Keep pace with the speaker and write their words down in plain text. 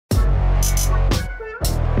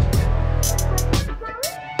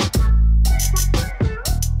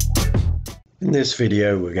In this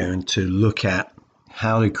video, we're going to look at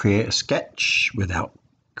how to create a sketch without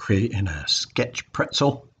creating a sketch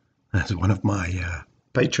pretzel, as one of my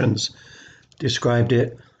patrons described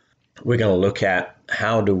it. We're going to look at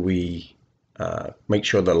how do we make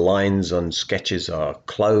sure the lines on sketches are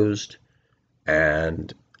closed,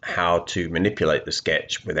 and how to manipulate the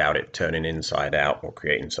sketch without it turning inside out or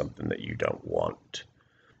creating something that you don't want.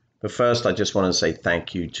 But first, I just want to say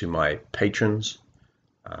thank you to my patrons.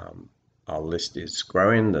 Our list is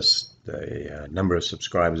growing. The number of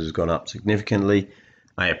subscribers has gone up significantly.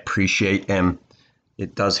 I appreciate them.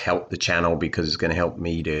 It does help the channel because it's going to help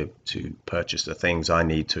me to purchase the things I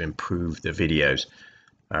need to improve the videos.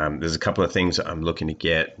 There's a couple of things that I'm looking to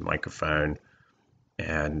get: microphone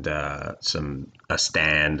and a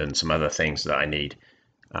stand and some other things that I need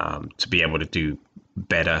to be able to do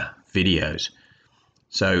better videos.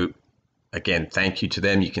 So again, thank you to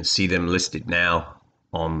them. You can see them listed now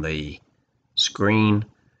on the screen,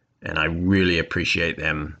 and I really appreciate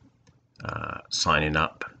them signing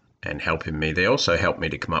up and helping me. They also help me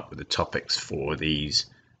to come up with the topics for these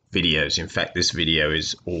videos. In fact, this video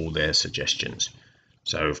is all their suggestions.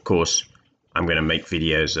 So of course, I'm going to make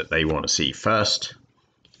videos that they want to see first,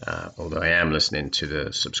 although I am listening to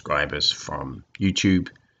the subscribers from YouTube,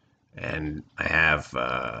 and I have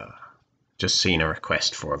just seen a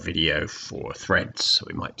request for a video for threads, so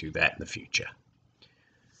we might do that in the future.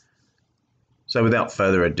 So without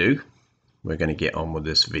further ado, we're going to get on with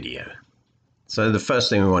this video. So the first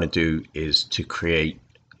thing we want to do is to create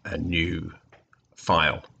a new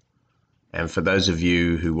file. And for those of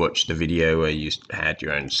you who watched the video where you had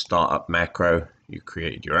your own startup macro, you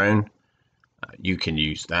created your own, you can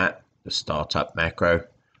use that, the startup macro.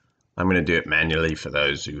 I'm going to do it manually for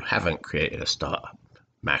those who haven't created a startup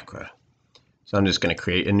macro. So I'm just going to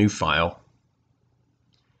create a new file,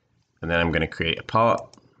 and then I'm going to create a part.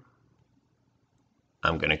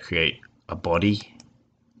 I'm going to create a body,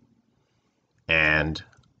 and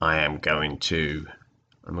I'm going to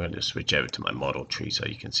switch over to my model tree so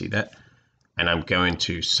you can see that, and I'm going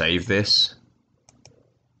to save this,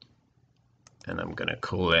 and I'm going to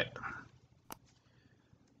call it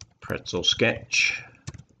pretzel sketch.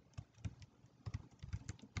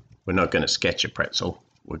 We're not going to sketch a pretzel.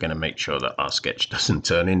 We're going to make sure that our sketch doesn't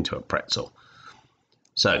turn into a pretzel.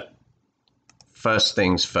 So first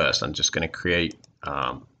things first, I'm just going to create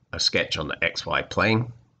a sketch on the XY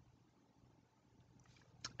plane.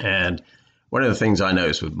 And one of the things I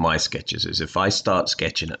notice with my sketches is if I start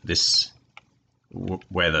sketching at this,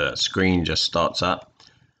 where the screen just starts up,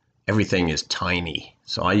 everything is tiny.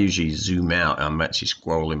 So I usually zoom out. I'm actually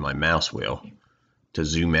scrolling my mouse wheel to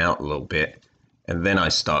zoom out a little bit, and then I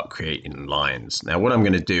start creating lines. Now what I'm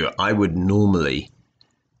going to do, I would normally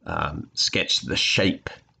sketch the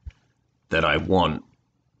shape that I want.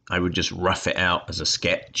 I would just rough it out as a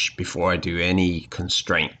sketch before I do any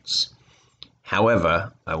constraints.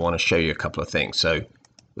 However, I want to show you a couple of things. So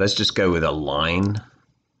let's just go with a line.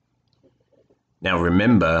 Now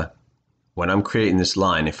remember, when I'm creating this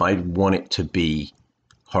line, if I want it to be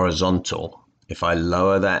horizontal, if I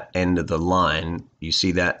lower that end of the line, you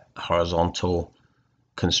see that horizontal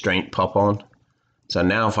constraint pop on? So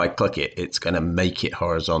now if I click it, it's going to make it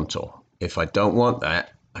horizontal. If I don't want that,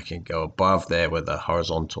 I can go above there where the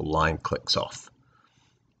horizontal line clicks off.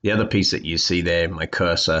 The other piece that you see there in my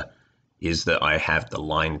cursor is that I have the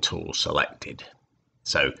line tool selected.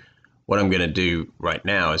 So what I'm going to do right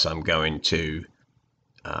now is I'm going to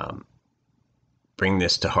bring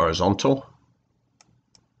this to horizontal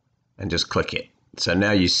and just click it. So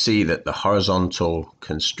now you see that the horizontal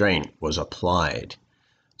constraint was applied.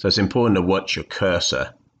 So it's important to watch your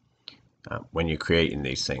cursor when you're creating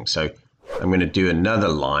these things. So I'm going to do another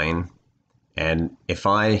line, and if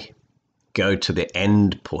I go to the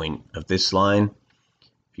end point of this line,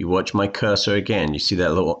 if you watch my cursor again, you see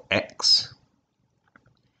that little X?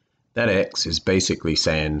 That X is basically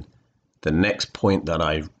saying the next point that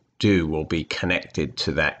I do will be connected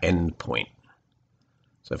to that end point.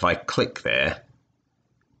 So if I click there,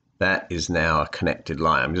 that is now a connected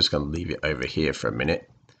line. I'm just going to leave it over here for a minute,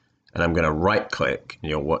 and I'm going to right click, and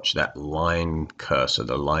you'll watch that line cursor,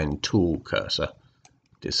 the line tool cursor,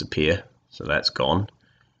 disappear. So that's gone.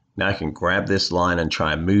 Now I can grab this line and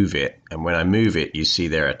try and move it, and when I move it, you see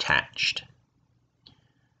they're attached.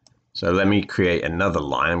 So let me create another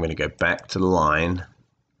line. I'm going to go back to the line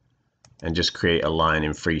and just create a line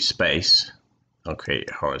in free space. I'll create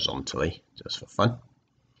it horizontally just for fun.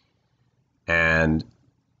 And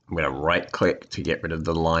I'm going to right click to get rid of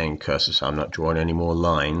the line cursor so I'm not drawing any more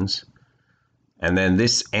lines. And then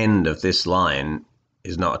this end of this line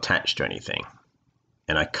is not attached to anything.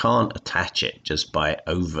 and I can't attach it just by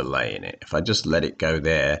overlaying it. If I just let it go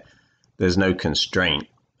there, there's no constraint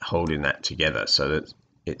holding that together, so that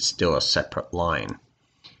it's still a separate line.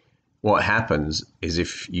 What happens is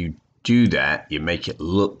if you do that, you make it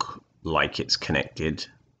look like it's connected,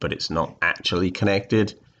 but it's not actually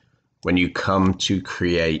connected. When you come to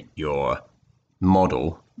create your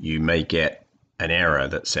model, you may get an error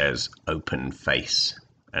that says open face,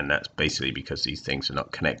 and that's basically because these things are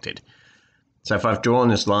not connected. So if I've drawn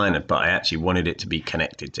this line, but I actually wanted it to be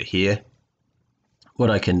connected to here, what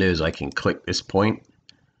I can do is I can click this point,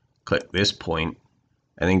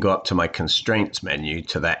 and then go up to my constraints menu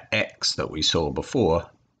to that X that we saw before.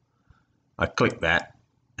 I click that,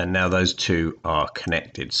 and now those two are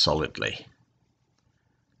connected solidly.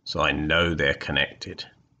 So I know they're connected.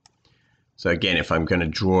 So again, if I'm going to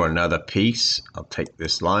draw another piece, I'll take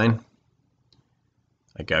this line.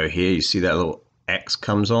 I go here, you see that little X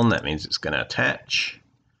comes on, that means it's going to attach.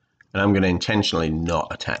 And I'm going to intentionally not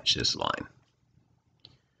attach this line.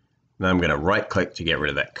 Now I'm going to right click to get rid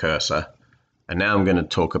of that cursor. And now I'm going to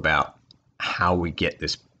talk about how we get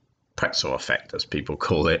this pretzel effect, as people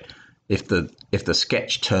call it. If the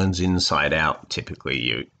sketch turns inside out,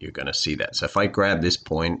 typically you're going to see that. So if I grab this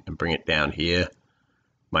point and bring it down here,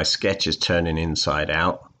 my sketch is turning inside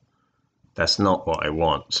out. That's not what I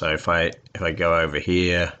want. So if I go over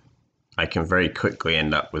here, I can very quickly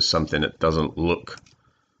end up with something that doesn't look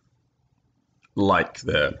like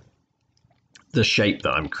the shape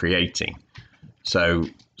that I'm creating. So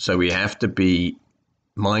we have to be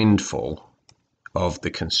mindful of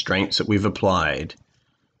the constraints that we've applied,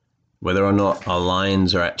 whether or not our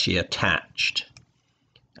lines are actually attached,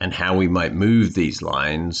 and how we might move these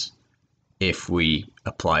lines if we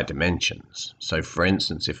apply dimensions. So for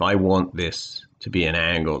instance, if I want this to be an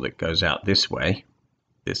angle that goes out this way,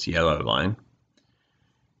 this yellow line,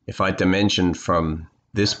 if I dimension from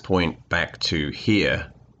this point back to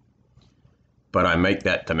here, but I make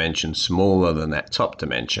that dimension smaller than that top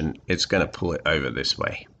dimension, it's going to pull it over this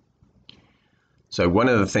way. So one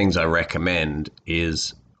of the things I recommend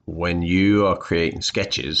is when you are creating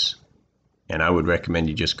sketches, and I would recommend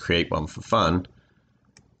you just create one for fun,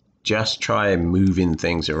 just try moving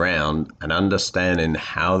things around and understanding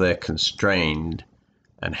how they're constrained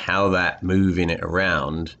and how that moving it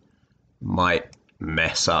around might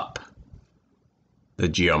mess up the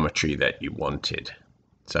geometry that you wanted.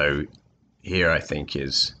 So here I think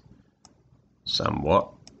is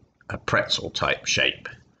somewhat a pretzel type shape.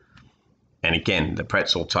 And again, the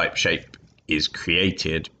pretzel type shape is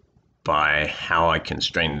created by how I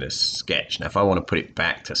constrain this sketch. Now, if I want to put it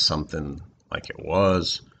back to something like it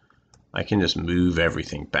was, I can just move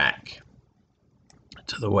everything back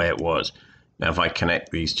to the way it was. Now, if I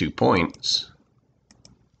connect these 2 points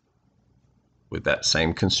with that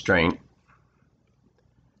same constraint,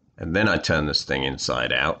 and then I turn this thing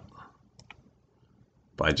inside out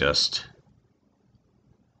by just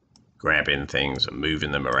grabbing things and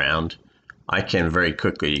moving them around, I can very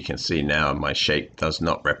quickly, you can see now my shape does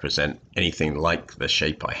not represent anything like the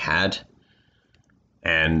shape I had.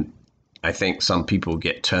 And I think some people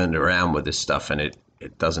get turned around with this stuff and it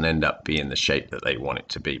doesn't end up being the shape that they want it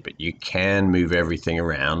to be. But you can move everything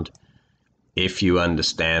around if you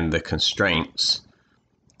understand the constraints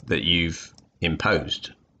that you've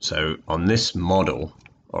imposed. So on this model,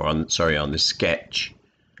 or on this sketch,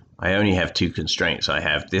 I only have 2 constraints. I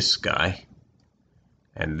have this guy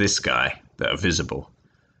and this guy that are visible.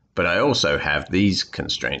 But I also have these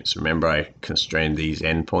constraints. Remember, I constrained these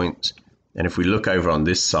endpoints. And if we look over on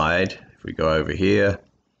this side, if we go over here,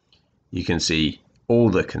 you can see all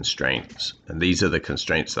the constraints. And these are the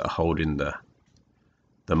constraints that are holding the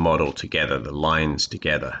model together, the lines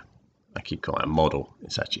together. I keep calling it a model.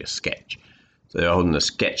 It's actually a sketch. So they're holding the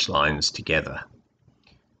sketch lines together.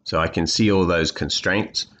 So I can see all those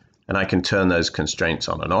constraints, and I can turn those constraints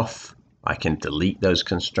on and off. I can delete those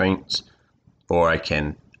constraints, or I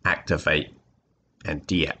can activate and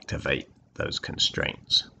deactivate those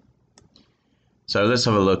constraints. So let's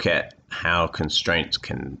have a look at how constraints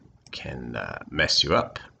can mess you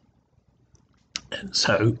up. And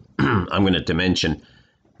so I'm going to dimension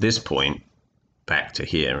this point back to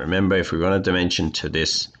here. Remember, if we want to dimension to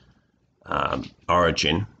this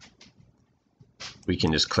origin, we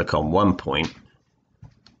can just click on one point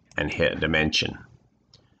and hit a dimension.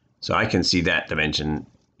 So I can see that dimension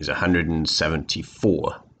is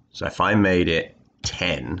 174. So if I made it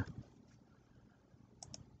 10,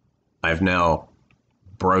 I've now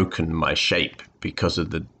broken my shape because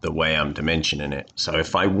of the way I'm dimensioning it. So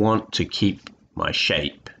if I want to keep my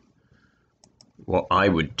shape, what I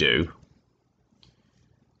would do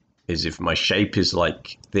is if my shape is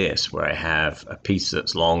like this, where I have a piece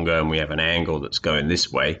that's longer and we have an angle that's going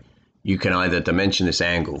this way, you can either dimension this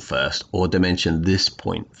angle first or dimension this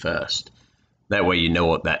point first. That way you know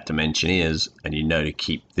what that dimension is, and you know to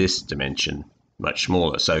keep this dimension much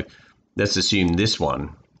smaller. So let's assume this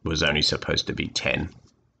one was only supposed to be 10.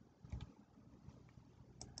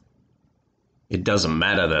 It doesn't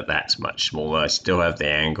matter that that's much smaller. I still have the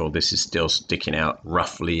angle. This is still sticking out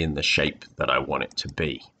roughly in the shape that I want it to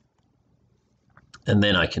be. And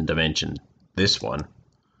then I can dimension this one.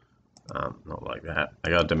 Not like that.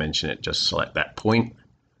 I got to dimension it, just select that point.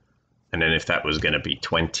 And then if that was going to be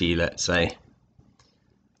 20, let's say.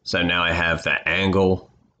 So now I have that angle,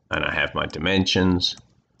 and I have my dimensions,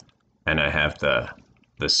 and I have the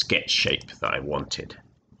sketch shape that I wanted.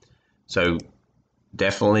 So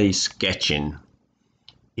definitely sketching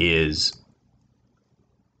is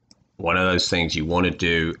one of those things you want to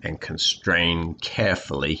do and constrain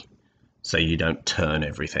carefully so you don't turn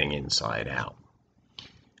everything inside out.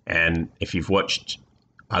 And if you've watched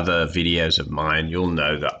other videos of mine, you'll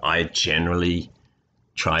know that I generally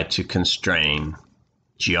try to constrain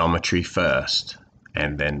geometry first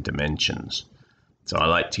and then dimensions. So I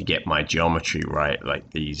like to get my geometry right,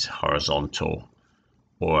 like these horizontal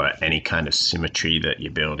or any kind of symmetry that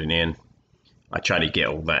you're building in. I try to get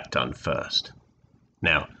all that done first.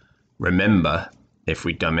 Now, remember, if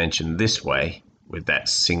we dimension this way with that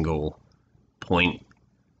single point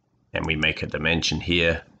and we make a dimension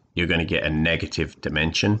here, you're going to get a negative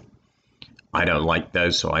dimension. I don't like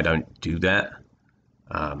those, so I don't do that.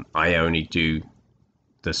 I only do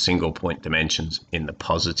the single point dimensions in the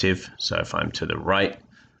positive. So if I'm to the right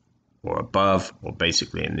or above, or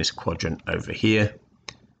basically in this quadrant over here,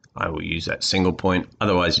 I will use that single point.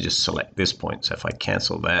 Otherwise, you just select this point. So if I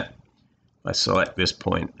cancel that, I select this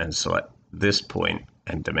point and select this point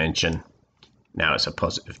and dimension. Now it's a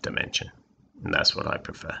positive dimension, and that's what I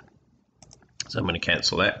prefer. So I'm going to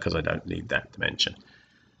cancel that because I don't need that dimension.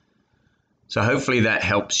 So hopefully that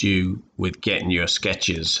helps you with getting your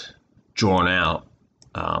sketches drawn out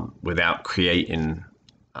without creating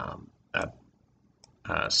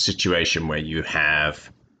a situation where you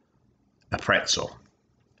have a pretzel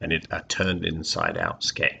and a turned inside out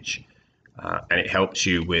sketch. And it helps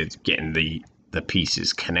you with getting the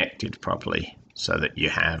pieces connected properly so that you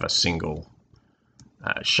have a single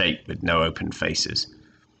shape with no open faces.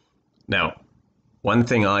 Now, one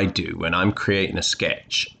thing I do when I'm creating a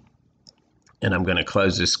sketch, and I'm going to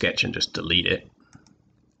close this sketch and just delete it.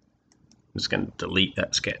 I'm just going to delete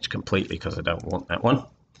that sketch completely because I don't want that one.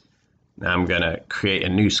 Now I'm going to create a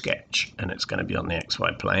new sketch, and it's going to be on the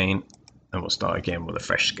XY plane, and we'll start again with a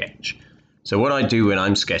fresh sketch. So what I do when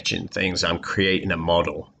I'm sketching things, I'm creating a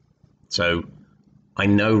model. So I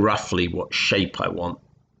know roughly what shape I want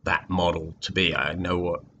that model to be. I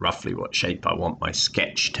know roughly what shape I want my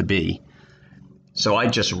sketch to be. So I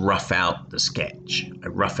just rough out the sketch. I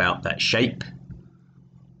rough out that shape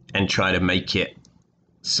and try to make it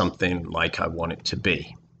something like I want it to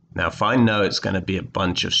be. Now, if I know it's going to be a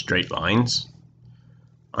bunch of straight lines,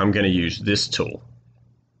 I'm going to use this tool.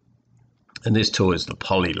 And this tool is the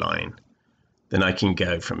polyline. Then I can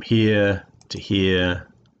go from here to here,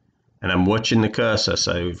 and I'm watching the cursor.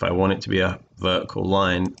 So if I want it to be a vertical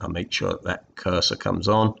line, I'll make sure that cursor comes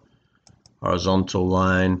on. Horizontal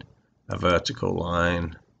line, a vertical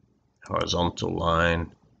line, horizontal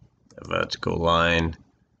line, a vertical line,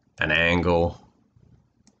 an angle,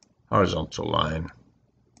 horizontal line,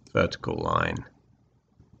 vertical line,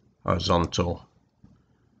 horizontal.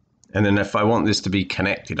 And then if I want this to be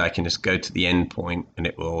connected, I can just go to the end point and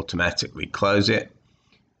it will automatically close it.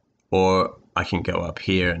 Or I can go up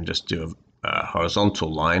here and just do a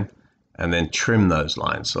horizontal line and then trim those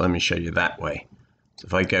lines. So let me show you that way. So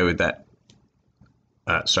if I go with that,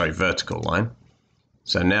 vertical line.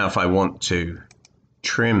 So now if I want to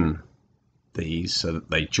trim these so that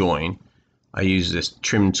they join, I use this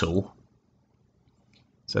trim tool.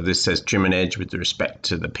 So this says trim an edge with respect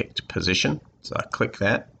to the picked position. So I click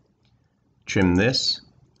that, trim this,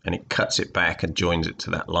 and it cuts it back and joins it to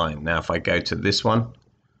that line. Now if I go to this one,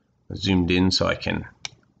 I zoomed in so I can,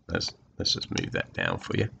 let's just move that down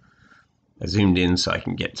for you. I zoomed in so I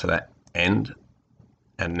can get to that end,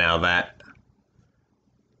 and now that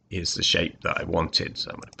is the shape that I wanted. So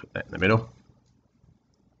I'm going to put that in the middle.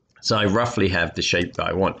 So I roughly have the shape that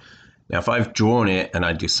I want. Now if I've drawn it and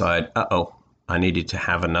I decide, I needed to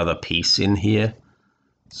have another piece in here,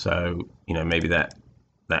 so maybe that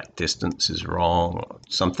distance is wrong or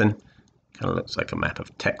something, kind of looks like a map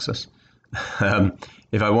of Texas.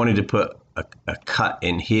 If I wanted to put a cut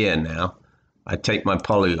in here now, I'd take my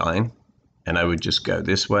polyline and I would just go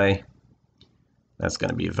this way, That's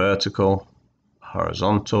going to be a vertical,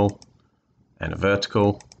 horizontal, and a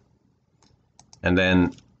vertical. And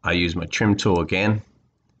then I use my trim tool again.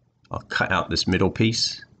 I'll cut out this middle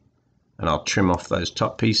piece and I'll trim off those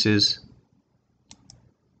top pieces.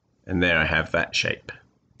 And there I have that shape.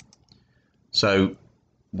 So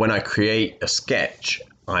when I create a sketch,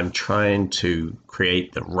 I'm trying to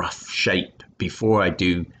create the rough shape before I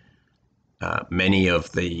do many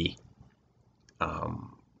of the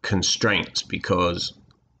constraints, because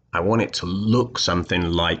I want it to look something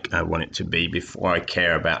like I want it to be before I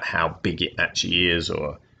care about how big it actually is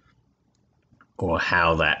or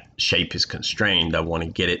how that shape is constrained. I want to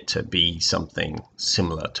get it to be something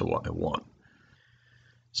similar to what I want.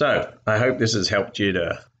 So I hope this has helped you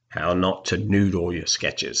to how not to noodle your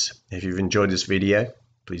sketches. If you've enjoyed this video,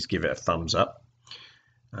 please give it a thumbs up.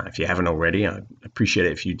 If you haven't already, I'd appreciate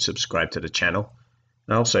it if you'd subscribe to the channel.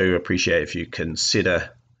 I also appreciate if you consider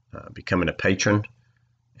becoming a patron,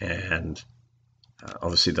 and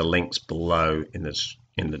obviously the links below in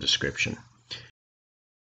the description.